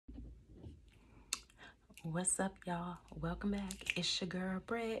What's up, y'all? Welcome back. It's your girl,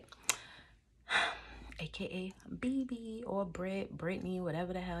 Britt, aka BB or Britt, Brittany,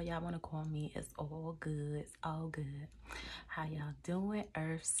 whatever the hell y'all want to call me. It's all good. It's all good. How y'all doing,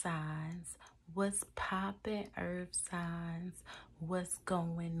 Earth signs? What's poppin', Earth signs? What's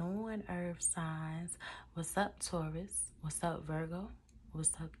going on, Earth signs? What's up, Taurus? What's up, Virgo?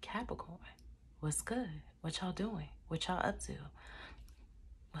 What's up, Capricorn? What's good? What y'all doing? What y'all up to?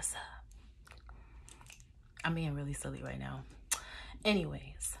 What's up? I'm being really silly right now.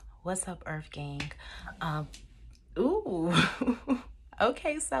 Anyways, what's up, Earth Gang? Ooh,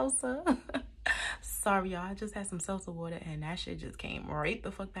 okay, salsa. Sorry, y'all. I just had some salsa water and that shit just came right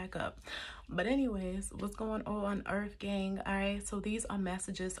the fuck back up. But anyways, what's going on, Earth Gang? All right, so these are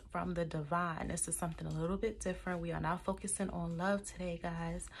messages from the divine. This is something a little bit different. We are not focusing on love today,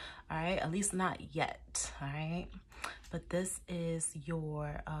 guys. All right, at least not yet. All right. But this is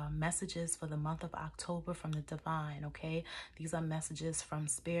your messages for the month of October from the divine, okay? These are messages from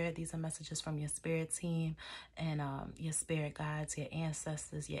spirit. These are messages from your spirit team and your spirit guides, your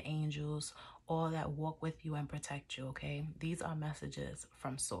ancestors, your angels, all that walk with you and protect you, okay? These are messages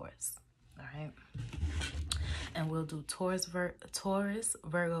from source, all right? And we'll do Taurus,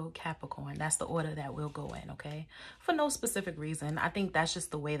 Virgo, Capricorn. That's the order that we'll go in, okay? For no specific reason. I think that's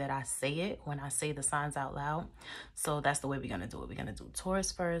just the way that I say it when I say the signs out loud. So that's the way we're going to do it. We're going to do Taurus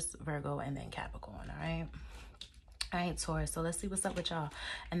first, Virgo, and then Capricorn, all right? All right, Taurus. So let's see what's up with y'all.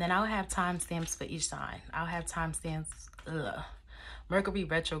 And then I'll have timestamps for each sign. I'll have timestamps. Mercury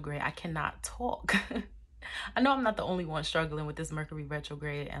retrograde. I cannot talk. I know I'm not the only one struggling with this Mercury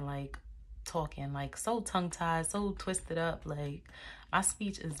retrograde and like talking like so tongue-tied, so twisted up. Like my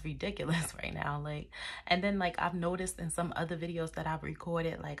speech is ridiculous right now. Like, and then like I've noticed in some other videos that I've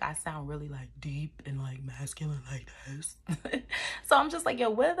recorded, like I sound really like deep and like masculine like this. So I'm just like,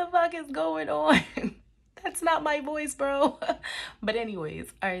 yo, what the fuck is going on? That's not my voice, bro. But anyways,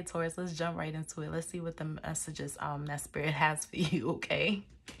 all right, Taurus, let's jump right into it. Let's see what the messages that spirit has for you, okay?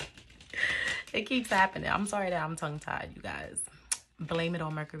 It keeps happening. I'm sorry that I'm tongue-tied, you guys. Blame it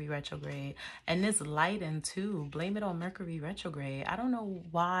on Mercury retrograde. And this lighting too. Blame it on Mercury retrograde. I don't know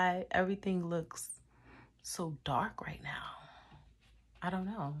why everything looks so dark right now. I don't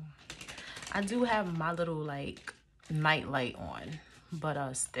know. I do have my little like night light on,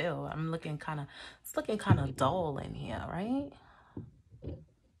 but still I'm looking kind of, it's looking kind of dull in here, right?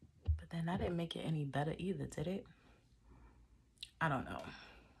 But then that didn't make it any better either, did it? I don't know.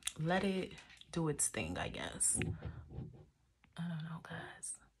 Let it do its thing, I guess. I don't know,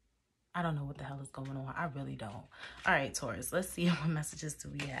 guys. I don't know what the hell is going on. I really don't. All right, Taurus, let's see what messages do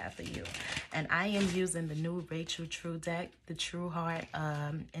we have for you. And I am using the new Rachel True deck, the True Heart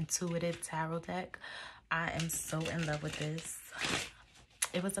Intuitive Tarot deck. I am so in love with this.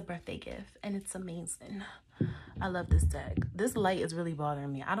 It was a birthday gift and it's amazing. I love this deck. This light is really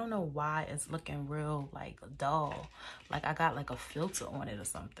bothering me. I don't know why it's looking real like dull. Like I got like a filter on it or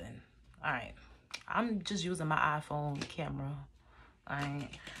something. All right. I'm just using my iPhone camera. All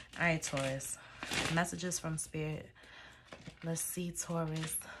right, Taurus. Messages from spirit. Let's see,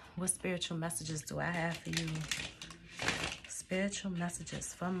 Taurus. What spiritual messages do I have for you? Spiritual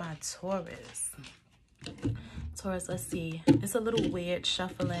messages from my Taurus. Taurus, let's see. It's a little weird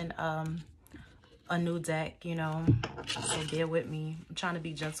shuffling a new deck, you know. So bear with me. I'm trying to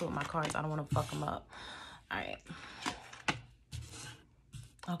be gentle with my cards. I don't want to fuck them up. All right.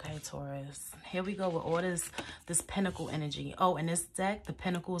 Okay, Taurus. Here we go with all this pentacle energy. Oh, in this deck, the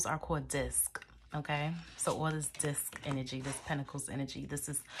pentacles are called disc. Okay? So all this disc energy, this pentacles energy, this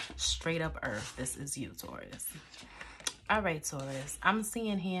is straight up earth. This is you, Taurus. All right, Taurus. I'm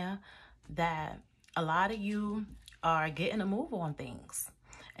seeing here that a lot of you are getting a move on things.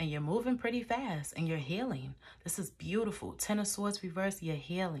 And you're moving pretty fast and you're healing. This is beautiful. Ten of Swords reverse, you're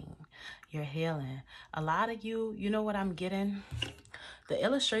healing. You're healing. A lot of you, you know what I'm getting? The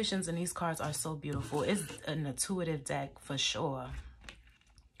illustrations in these cards are so beautiful. It's an intuitive deck for sure.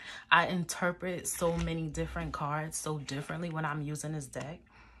 I interpret so many different cards so differently when I'm using this deck.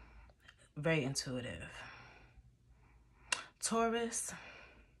 Very intuitive. Taurus,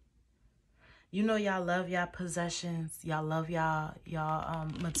 you know y'all love y'all possessions. Y'all love y'all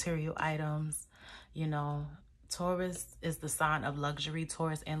material items. You know, Taurus is the sign of luxury.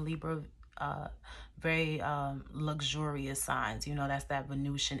 Taurus and Libra, very luxurious signs. You know, that's that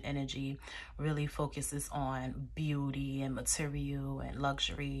Venusian energy. Really focuses on beauty and material and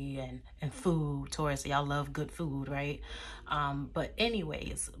luxury and food. Taurus, y'all love good food, right? But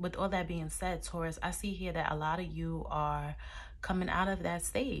anyways, with all that being said, Taurus, I see here that a lot of you are coming out of that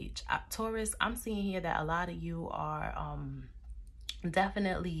stage. Taurus, I'm seeing here that a lot of you are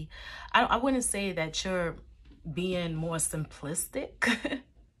definitely, I wouldn't say that you're being more simplistic.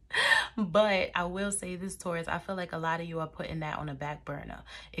 But I will say this, Taurus, I feel like a lot of you are putting that on the back burner.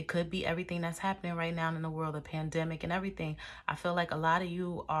 It could be everything that's happening right now in the world, the pandemic and everything. I feel like a lot of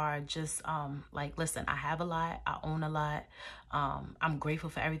you are just like, listen, I have a lot, I own a lot. I'm grateful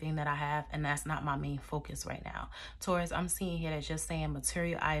for everything that I have, and that's not my main focus right now. Taurus, I'm seeing here that you're saying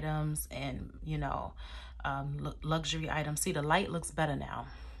material items and, you know, luxury items. See, the light looks better now.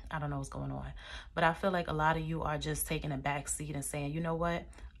 I don't know what's going on, but I feel like a lot of you are just taking a back seat and saying, you know what?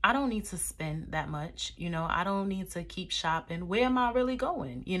 I don't need to spend that much. You know, I don't need to keep shopping. Where am I really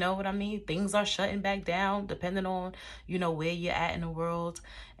going? You know what I mean? Things are shutting back down depending on, you know, where you're at in the world.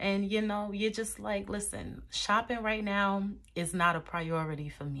 And, you know, you're just like, listen, shopping right now is not a priority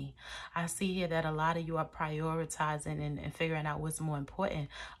for me. I see here that a lot of you are prioritizing and figuring out what's more important.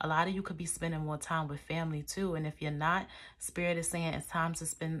 A lot of you could be spending more time with family too. And if you're not, Spirit is saying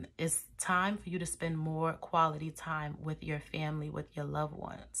it's time for you to spend more quality time with your family, with your loved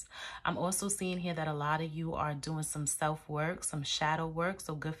ones. I'm also seeing here that a lot of you are doing some self-work, some shadow work.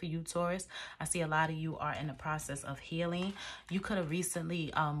 So good for you, Taurus. I see a lot of you are in the process of healing. You could have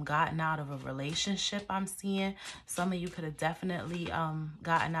recently gotten out of a relationship, I'm seeing. Some of you could have definitely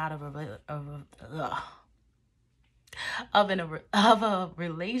gotten out of a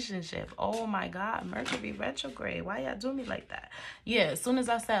relationship. Oh my God, Mercury retrograde. Why y'all do me like that? Yeah, as soon as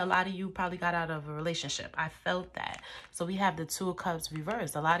I said a lot of you probably got out of a relationship, I felt that. So we have the Two of Cups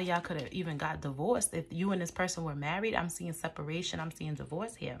reversed. A lot of y'all could have even got divorced. If you and this person were married, I'm seeing separation. I'm seeing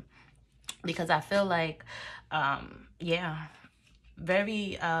divorce here. Because I feel like, yeah,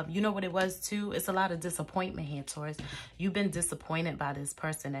 very, you know what it was too? It's a lot of disappointment here, Taurus. You've been disappointed by this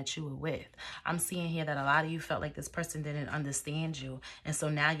person that you were with. I'm seeing here that a lot of you felt like this person didn't understand you. And so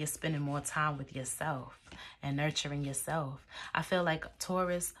now you're spending more time with yourself and nurturing yourself. I feel like,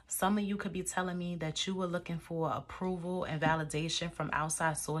 Taurus, some of you could be telling me that you were looking for approval and validation from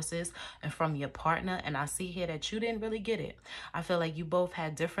outside sources and from your partner. And I see here that you didn't really get it. I feel like you both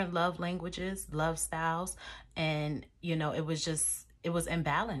had different love languages, love styles, and, you know, it was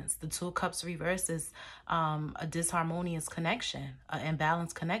imbalanced. The Two of Cups reverse is a disharmonious connection, an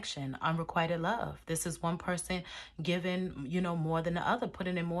imbalanced connection, unrequited love. This is one person giving, you know, more than the other,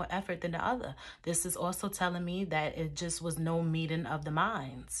 putting in more effort than the other. This is also telling me that it just was no meeting of the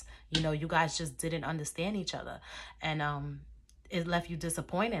minds. You know, you guys just didn't understand each other. And it left you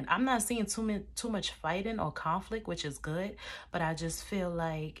disappointed. I'm not seeing too much fighting or conflict, which is good, but I just feel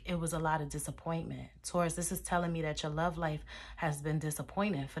like it was a lot of disappointment. Taurus, this is telling me that your love life has been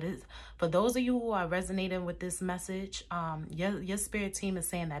disappointing. For those of you who are resonating with this message, your spirit team is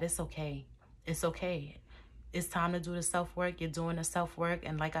saying that it's okay. It's okay. It's time to do the self-work. You're doing the self-work.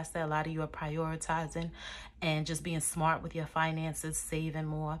 And like I said, a lot of you are prioritizing and just being smart with your finances, saving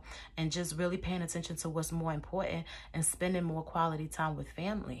more, and just really paying attention to what's more important and spending more quality time with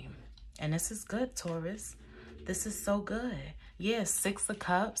family. And this is good, Taurus. This is so good. Yeah, Six of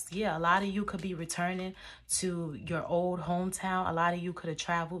Cups. Yeah, a lot of you could be returning to your old hometown. A lot of you could have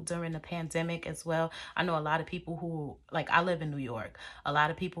traveled during the pandemic as well. I know a lot of people who, like, I live in New York. A lot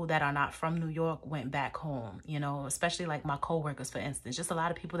of people that are not from New York went back home, you know, especially like my coworkers, for instance. Just a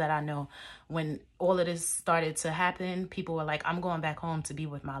lot of people that I know, when all of this started to happen, people were like, I'm going back home to be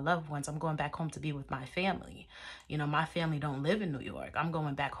with my loved ones. I'm going back home to be with my family. You know, my family don't live in New York. I'm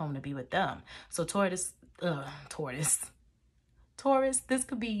going back home to be with them. So Taurus, this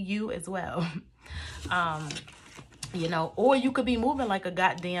could be you as well. You know, or you could be moving like a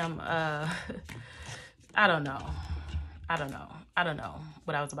goddamn, I don't know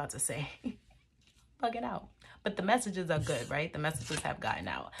what I was about to say. Bugging out. But the messages are good, right? The messages have gotten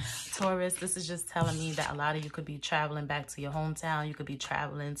out. Taurus, this is just telling me that a lot of you could be traveling back to your hometown. You could be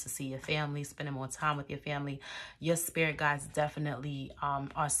traveling to see your family, spending more time with your family. Your spirit guides definitely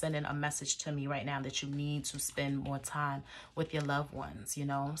are sending a message to me right now that you need to spend more time with your loved ones, you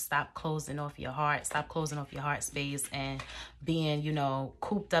know. Stop closing off your heart. Stop closing off your heart space and being, you know,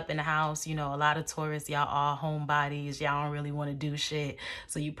 cooped up in the house. You know, a lot of Taurus, y'all are homebodies. Y'all don't really want to do shit.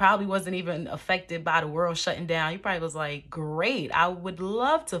 So you probably wasn't even affected by the world shutting down. You probably was like, great, I would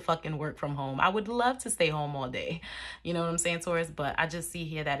love to fucking work from home. I would love to stay home all day. You know what I'm saying, Taurus? But I just see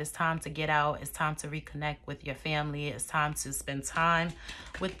here that it's time to get out. It's time to reconnect with your family. It's time to spend time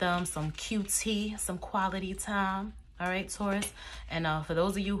with them. Some QT, some quality time. All right, Taurus. And for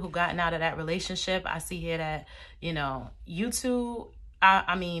those of you who gotten out of that relationship, I see here that, you know, you two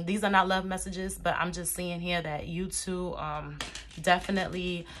I mean, these are not love messages, but I'm just seeing here that you two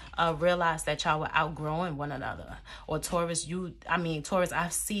definitely realize that y'all were outgrowing one another. Or Taurus, Taurus, I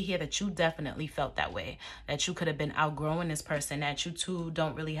see here that you definitely felt that way, that you could have been outgrowing this person, that you two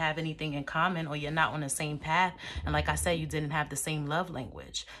don't really have anything in common, or you're not on the same path. And like I said, you didn't have the same love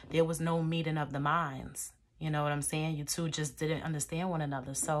language. There was no meeting of the minds. You know what I'm saying? You two just didn't understand one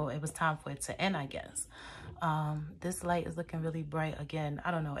another. So it was time for it to end, I guess. This light is looking really bright again.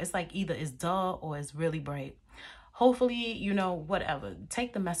 I don't know. It's like either it's dull or it's really bright. Hopefully, you know, whatever.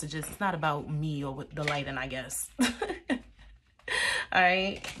 Take the messages. It's not about me or with the lighting, I guess. All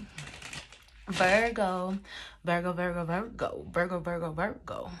right. Virgo. Virgo, Virgo, Virgo. Virgo, Virgo,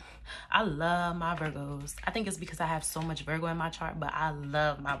 Virgo. I love my Virgos. I think it's because I have so much Virgo in my chart, but I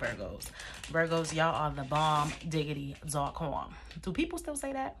love my Virgos. Virgos, y'all are the bomb diggity .com. Do people still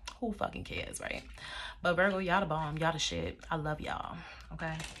say that? Who fucking cares, right? But Virgo, y'all the bomb. Y'all the shit. I love y'all,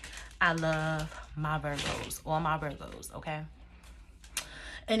 okay? I love my Virgos. All my Virgos, okay?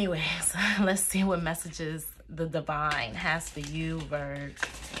 Anyways, let's see what messages the divine has for you, Virg.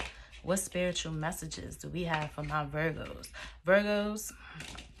 What spiritual messages do we have for my Virgos? Virgos,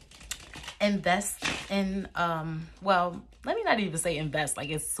 invest in, well, let me not even say invest, like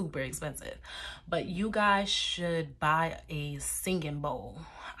it's super expensive, but you guys should buy a singing bowl.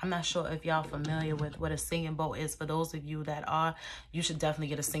 I'm not sure if y'all familiar with what a singing bowl is. For those of you that are, you should definitely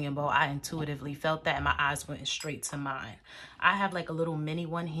get a singing bowl. I intuitively felt that and my eyes went straight to mine. I have like a little mini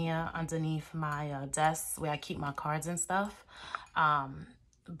one here underneath my desk where I keep my cards and stuff.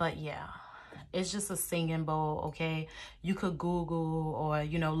 But yeah, it's just a singing bowl, okay? You could Google or,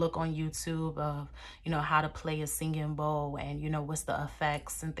 you know, look on YouTube of, you know, how to play a singing bowl and, you know, what's the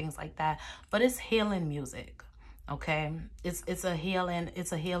effects and things like that. But it's healing music, okay? It's a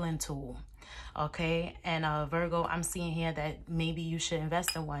healing tool, okay? And Virgo, I'm seeing here that maybe you should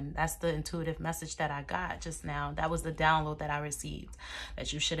invest in one. That's the intuitive message that I got just now. That was the download that I received,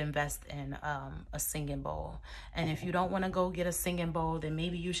 that you should invest in a singing bowl. And if you don't want to go get a singing bowl, then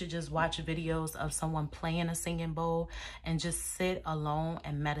maybe you should just watch videos of someone playing a singing bowl and just sit alone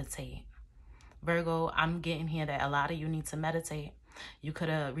and meditate. Virgo, I'm getting here that a lot of you need to meditate. You could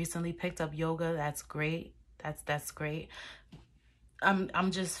have recently picked up yoga. That's great. That's great. I'm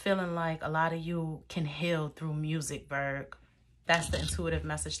just feeling like a lot of you can heal through music, Virg. That's the intuitive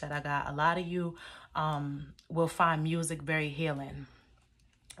message that I got. A lot of you will find music very healing.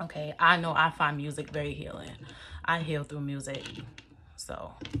 Okay, I know I find music very healing. I heal through music.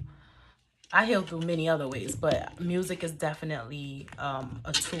 So I heal through many other ways, but music is definitely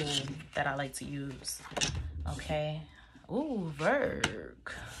a tool that I like to use. Okay. Ooh,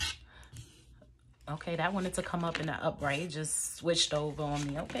 Virg. Okay, that wanted to come up in the upright. Just switched over on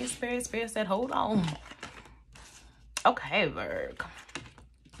me. Okay, Spirit said, hold on. Okay, Virg.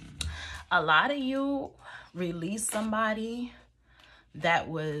 A lot of you released somebody that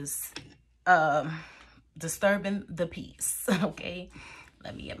was disturbing the peace. Okay,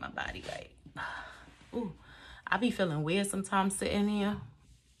 let me get my body right. Ooh, I be feeling weird sometimes sitting here.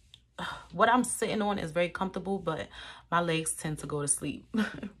 What I'm sitting on is very comfortable, but my legs tend to go to sleep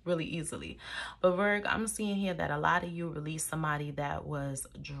really easily. But Virg, I'm seeing here that a lot of you released somebody that was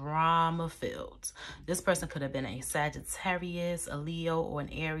drama filled. This person could have been a Sagittarius, a Leo, or an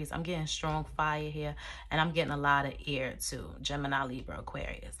Aries. I'm getting strong fire here, and I'm getting a lot of air too. Gemini, Libra,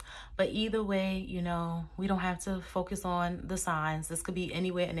 Aquarius. But either way, you know, we don't have to focus on the signs. This could be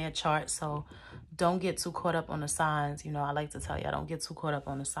anywhere in their chart, so don't get too caught up on the signs. You know, I like to tell you, I don't get too caught up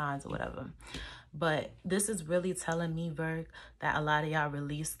on the signs or whatever. But this is really telling me, Virg, that a lot of y'all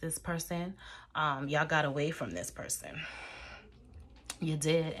released this person. Y'all got away from this person. You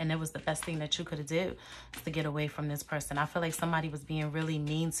did, and it was the best thing that you could have did, to get away from this person. I feel like somebody was being really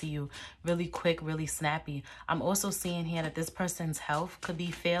mean to you, really quick, really snappy. I'm also seeing here that this person's health could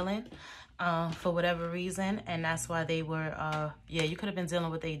be failing for whatever reason, and that's why they were, yeah, you could have been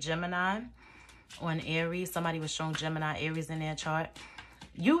dealing with a Gemini or an Aries. Somebody was showing Gemini, Aries in their chart.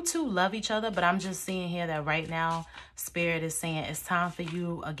 You two love each other, but I'm just seeing here that right now, Spirit is saying it's time for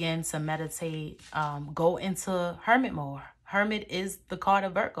you, again, to meditate, go into hermit mode. Hermit is the card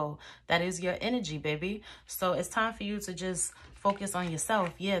of Virgo. That is your energy, baby. So it's time for you to just focus on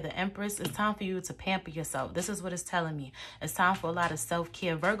yourself. Yeah, the Empress, it's time for you to pamper yourself. This is what it's telling me. It's time for a lot of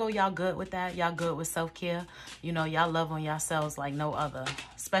self-care. Virgo, y'all good with that? Y'all good with self-care? You know, y'all love on yourselves like no other.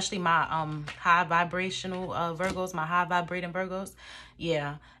 Especially my high vibrational Virgos, my high vibrating Virgos.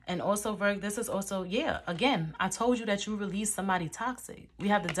 Yeah. And also, Virg, this is also, yeah, again, I told you that you release somebody toxic. We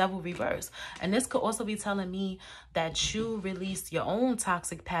have the devil reverse. And this could also be telling me that you release your own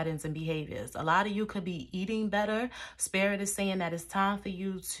toxic patterns and behaviors. A lot of you could be eating better. Spirit is saying that it's time for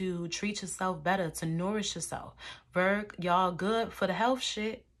you to treat yourself better, to nourish yourself. Virg, y'all good for the health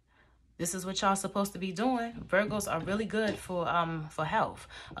shit. This is what y'all supposed to be doing. Virgos are really good for health.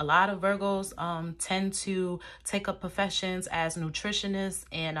 A lot of Virgos tend to take up professions as nutritionists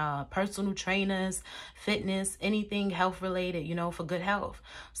and personal trainers, fitness, anything health related, you know, for good health.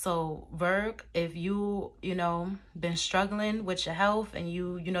 So Virg, if you know, been struggling with your health and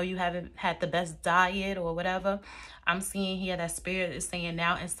you know, you haven't had the best diet or whatever, I'm seeing here that Spirit is saying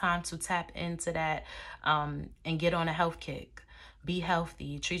now it's time to tap into that and get on a health kick. Be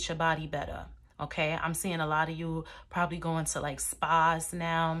healthy, treat your body better. Okay, I'm seeing a lot of you probably going to like spas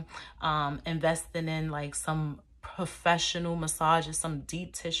now, investing in like some professional massages, some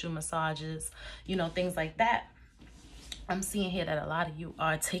deep tissue massages, you know, things like that. I'm seeing here that a lot of you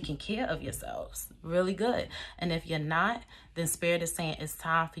are taking care of yourselves really good. And if you're not, then Spirit is saying it's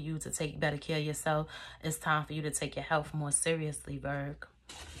time for you to take better care of yourself. It's time for you to take your health more seriously, Virg.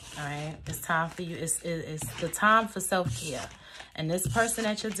 All right, it's time for you. It's the time for self-care. And this person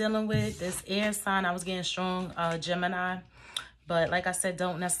that you're dealing with, this air sign, I was getting strong Gemini. But like I said,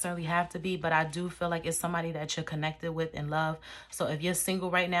 don't necessarily have to be. But I do feel like it's somebody that you're connected with and love. So if you're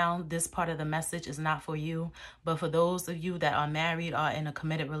single right now, this part of the message is not for you. But for those of you that are married or in a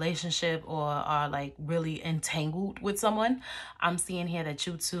committed relationship or are like really entangled with someone, I'm seeing here that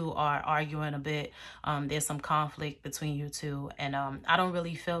you two are arguing a bit. There's some conflict between you two. And I don't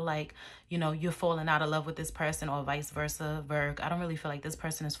really feel like, you know, you're falling out of love with this person or vice versa, Virg. I don't really feel like this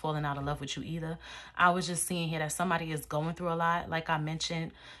person is falling out of love with you either. I was just seeing here that somebody is going through a lot. Like I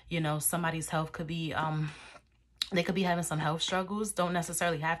mentioned, you know, somebody's health could be, they could be having some health struggles. Don't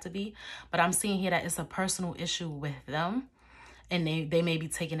necessarily have to be. But I'm seeing here that it's a personal issue with them. And they may be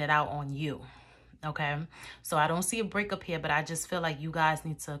taking it out on you. Okay? So I don't see a breakup here. But I just feel like you guys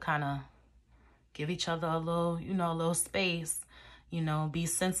need to kind of give each other a little, you know, a little space. You know, be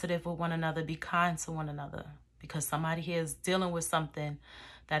sensitive with one another. Be kind to one another. Because somebody here is dealing with something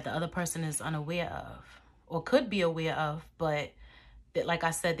that the other person is unaware of. Or could be aware of. But like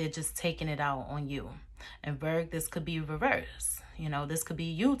I said, they're just taking it out on you. And Virg, this could be reverse. You know, this could be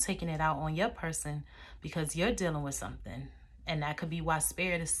you taking it out on your person because you're dealing with something. And that could be why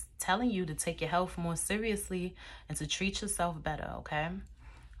Spirit is telling you to take your health more seriously and to treat yourself better, okay?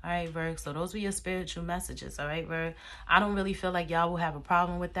 All right, Virg, so those were your spiritual messages, all right, Virg? I don't really feel like y'all will have a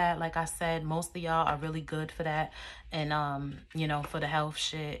problem with that. Like I said, most of y'all are really good for that and, you know, for the health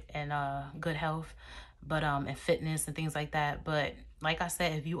shit and good health, but and fitness and things like that. But like I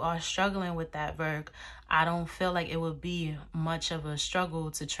said, if you are struggling with that, Virg, I don't feel like it would be much of a struggle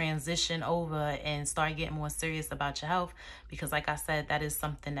to transition over and start getting more serious about your health because, like I said, that is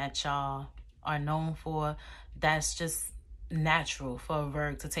something that y'all are known for. That's just natural for a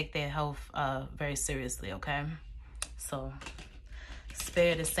Virg to take their health very seriously, okay? So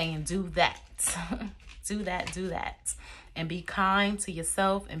Spirit is saying do that. do that. And be kind to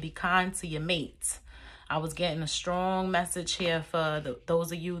yourself and be kind to your mate. I was getting a strong message here for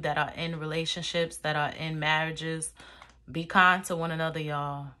those of you that are in relationships, that are in marriages. Be kind to one another,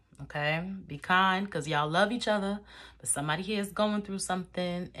 y'all. Okay? Be kind because y'all love each other. But somebody here is going through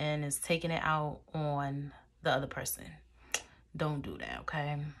something and is taking it out on the other person. Don't do that,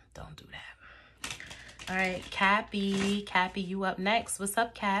 okay? Don't do that. All right, Cappy. Cappy, you up next. What's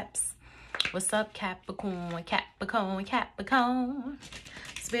up, Caps? What's up, Capricorn? Capricorn.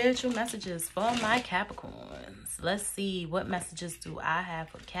 Spiritual messages for my Capricorns. Let's see, what messages do I have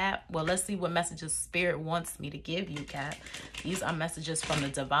for Cap? Well, let's see what messages Spirit wants me to give you, Cap. These are messages from the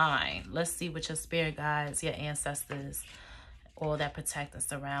divine. Let's see what your spirit guides, your ancestors, all that protect and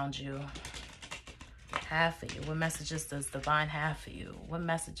surround you have for you. What messages does divine have for you? What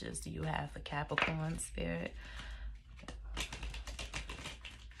messages do you have for Capricorn Spirit?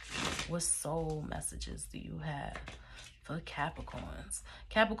 What soul messages do you have for Capricorns?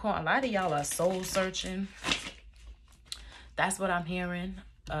 Capricorn, a lot of y'all are soul searching. That's what I'm hearing.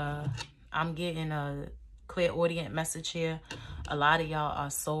 I'm getting a clairaudient message here. A lot of y'all are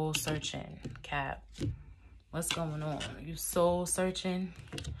soul searching, Cap. What's going on? You soul searching?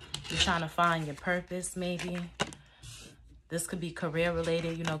 You're trying to find your purpose, maybe. This could be career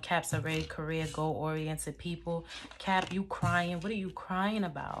related. You know, Caps are very career goal-oriented people. Cap, you crying. What are you crying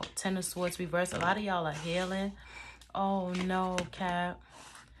about? Ten of Swords reverse. A lot of y'all are healing. Oh, no, Cap.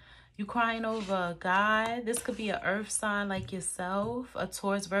 You crying over a guy. This could be an earth sign like yourself, a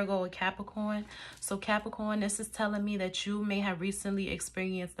Taurus, Virgo, or Capricorn. So Capricorn, this is telling me that you may have recently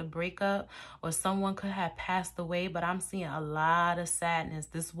experienced a breakup, or someone could have passed away, but I'm seeing a lot of sadness.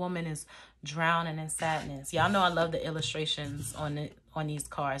 This woman is drowning in sadness. Y'all know I love the illustrations on these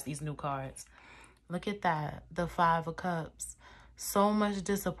cards, these new cards. Look at that, the Five of Cups. So much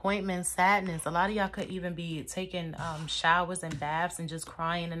disappointment, sadness. A lot of y'all could even be taking showers and baths and just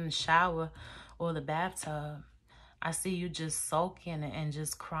crying in the shower or the bathtub. I see you just sulking and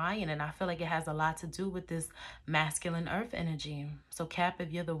just crying, and I feel like it has a lot to do with this masculine earth energy. So Cap,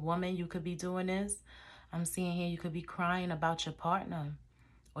 if you're the woman, you could be doing this. I'm seeing here you could be crying about your partner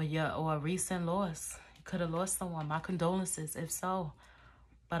or a recent loss. You could have lost someone. My condolences if so.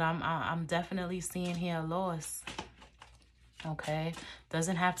 But I'm definitely seeing here a loss. Okay,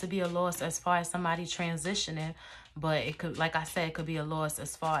 doesn't have to be a loss as far as somebody transitioning, but it could, like I said, it could be a loss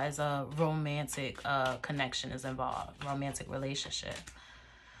as far as a romantic connection is involved, romantic relationship.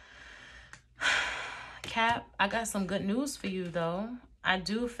 Cap, I got some good news for you though. I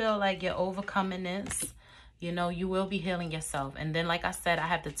do feel like you're overcoming this. You know, you will be healing yourself. And then, like I said, I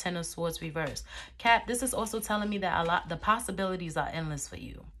have the Ten of Swords reversed. Cap, this is also telling me that the possibilities are endless for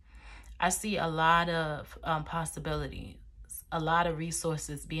you. I see a lot of possibilities. A lot of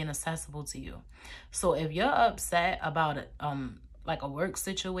resources being accessible to you. So if you're upset about it, like a work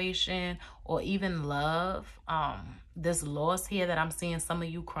situation or even love, this loss here that I'm seeing some of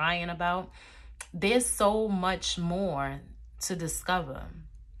you crying about, there's so much more to discover,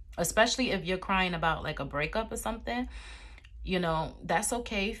 especially if you're crying about like a breakup or something. You know, that's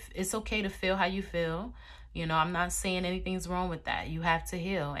okay. It's okay to feel how you feel. You know, I'm not saying anything's wrong with that. You have to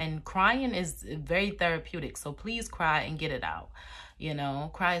heal. And crying is very therapeutic. So please cry and get it out. You know,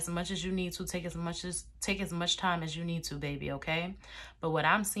 cry as much as you need to. Take as much time as you need to, baby, okay? But what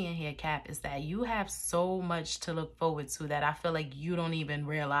I'm seeing here, Cap, is that you have so much to look forward to that I feel like you don't even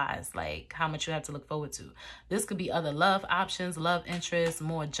realize, like, how much you have to look forward to. This could be other love options, love interests,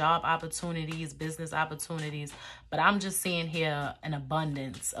 more job opportunities, business opportunities. But I'm just seeing here an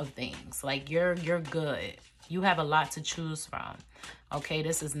abundance of things. Like, you're good. You have a lot to choose from. Okay,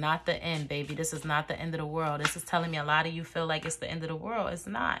 this is not the end, baby. This is not the end of the world. This is telling me a lot of you feel like it's the end of the world. It's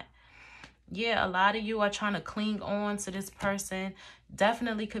not. Yeah, a lot of you are trying to cling on to this person.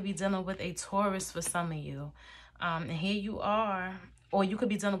 Definitely could be dealing with a Taurus for some of you. And here you are. Or you could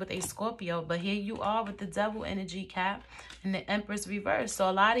be dealing with a Scorpio. But here you are with the Devil energy, Cap. And the Empress reverse. So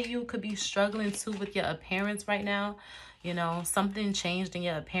a lot of you could be struggling too with your appearance right now. You know, something changed in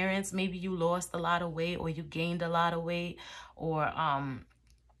your appearance. Maybe you lost a lot of weight or you gained a lot of weight. Or,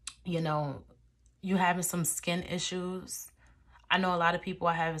 you know, you having some skin issues. I know a lot of people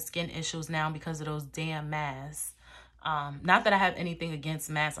are having skin issues now because of those damn masks. Not that I have anything against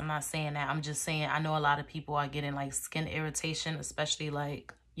masks. I'm not saying that. I'm just saying I know a lot of people are getting like skin irritation, especially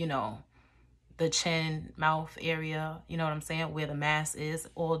like, you know, the chin, mouth area. You know what I'm saying? Where the mask is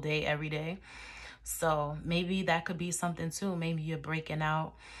all day, every day. So maybe that could be something too. Maybe you're breaking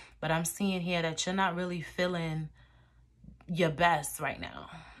out. But I'm seeing here that you're not really feeling your best right now.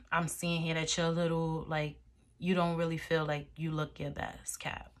 I'm seeing here that you're a little like, you don't really feel like you look your best,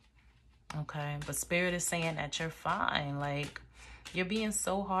 Cap. Okay, but Spirit is saying that you're fine. Like, you're being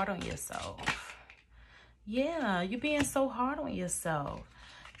so hard on yourself. Yeah, you're being so hard on yourself.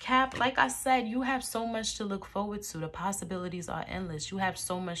 Cap, like I said, you have so much to look forward to. The possibilities are endless. You have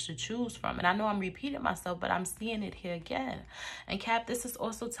so much to choose from. And I know I'm repeating myself, but I'm seeing it here again. And Cap, this is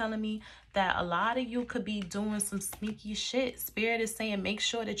also telling me that a lot of you could be doing some sneaky shit. Spirit is saying make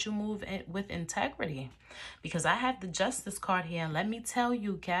sure that you move with integrity. Because I have the Justice card here. And let me tell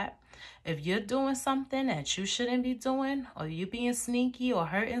you, Cap, if you're doing something that you shouldn't be doing, or you being sneaky or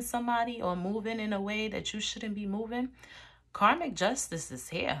hurting somebody or moving in a way that you shouldn't be moving, karmic justice is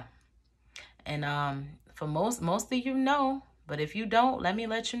here. And for most of you know, but if you don't, let me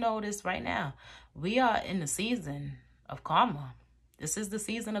let you know this right now. We are in the season of karma. This is the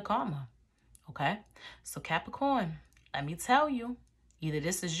season of karma. Okay? So Capricorn, let me tell you, either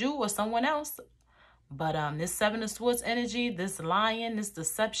this is you or someone else. But this Seven of Swords energy, this lying, this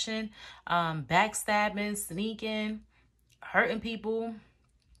deception, backstabbing, sneaking, hurting people,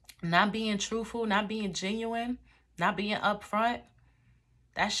 not being truthful, not being genuine, not being upfront,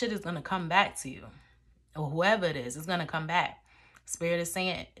 that shit is going to come back to you. Or whoever it is, it's going to come back. Spirit is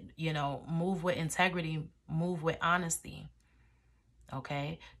saying, you know, move with integrity, move with honesty.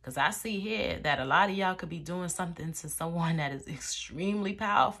 Okay? Because I see here that a lot of y'all could be doing something to someone that is extremely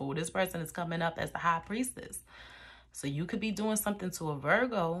powerful. This person is coming up as the High Priestess. So you could be doing something to a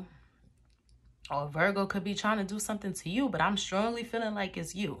Virgo Or Virgo could be trying to do something to you, but I'm strongly feeling like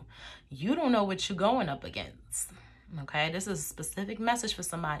it's you. You don't know what you're going up against. Okay, this is a specific message for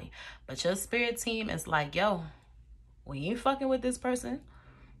somebody. But your spirit team is like, yo, we ain't fucking with this person.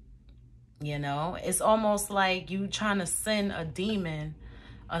 You know, it's almost like you trying to send a demon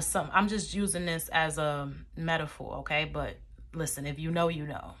or something. I'm just using this as a metaphor, okay? But listen, if you know, you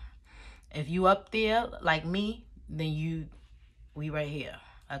know. If you up there like me, then we right here,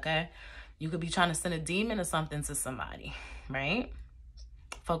 okay? You could be trying to send a demon or something to somebody, right?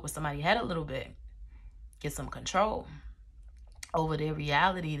 Fuck with somebody's head a little bit. Get some control over their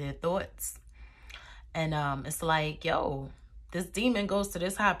reality, their thoughts. And it's like, yo, this demon goes to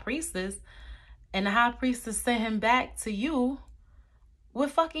this high priestess, and the high priestess sent him back to you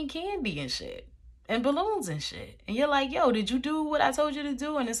with fucking candy and shit and balloons and shit. And you're like, yo, did you do what I told you to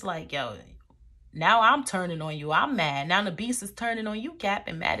do? And it's like, yo, now I'm turning on you. I'm mad. Now the beast is turning on you, Cap,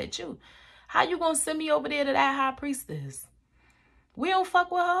 and mad at you. How you gonna send me over there to that high priestess? We don't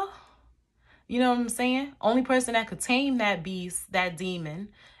fuck with her. You know what I'm saying? Only person that could tame that beast, that demon,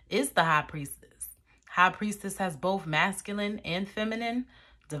 is the high priestess. High priestess has both masculine and feminine,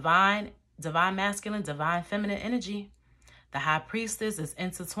 divine masculine, divine feminine energy. The high priestess is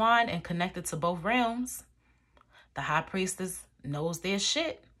intertwined and connected to both realms. The high priestess knows their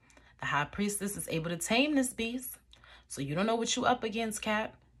shit. The high priestess is able to tame this beast. So you don't know what you up against,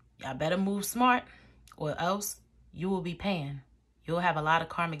 Cap. Y'all better move smart, or else you will be paying. You'll have a lot of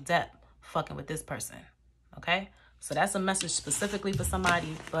karmic debt fucking with this person. Okay? So that's a message specifically for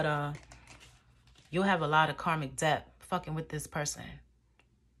somebody, but you'll have a lot of karmic debt fucking with this person.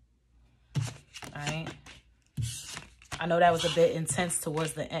 All right? I know that was a bit intense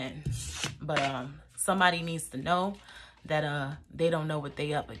towards the end, but somebody needs to know that they don't know what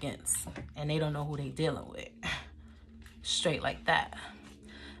they up against, and they don't know who they dealing with. Straight like that.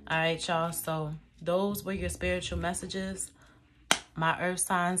 All right, y'all. So those were your spiritual messages. My earth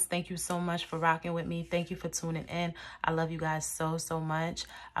signs, thank you so much for rocking with me. Thank you for tuning in. I love you guys so, so much.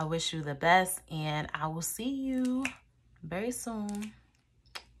 I wish you the best, and I will see you very soon.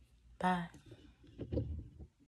 Bye.